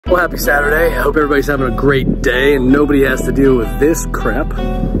Well, happy Saturday. I hope everybody's having a great day and nobody has to deal with this crap.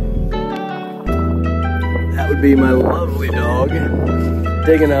 That would be my lovely dog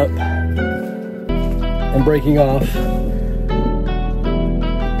digging up and breaking off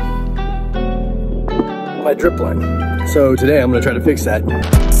my drip line. So today I'm gonna try to fix that.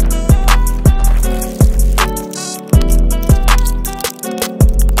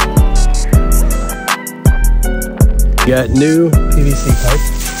 Got new PVC pipe,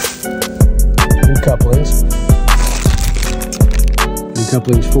 new couplings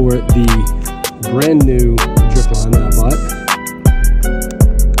for the brand new drip line that I bought.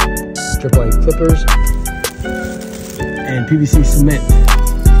 Drip line clippers and PVC cement.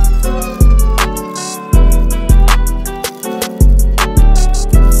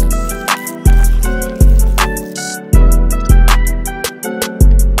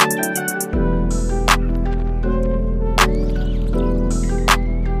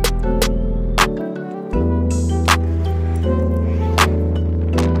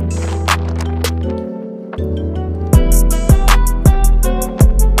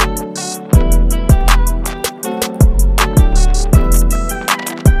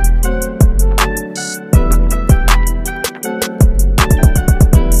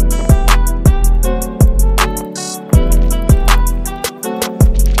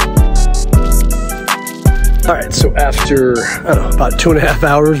 All right, so after, I don't know, about 2.5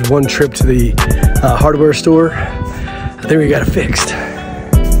 hours, one trip to the hardware store, I think we got it fixed.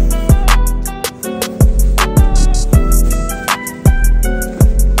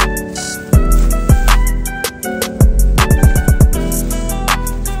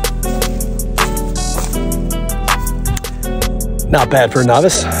 Not bad for a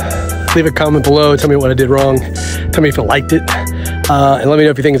novice. Leave a comment below, tell me what I did wrong, tell me if you liked it, and let me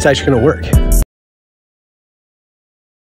know if you think it's actually gonna work.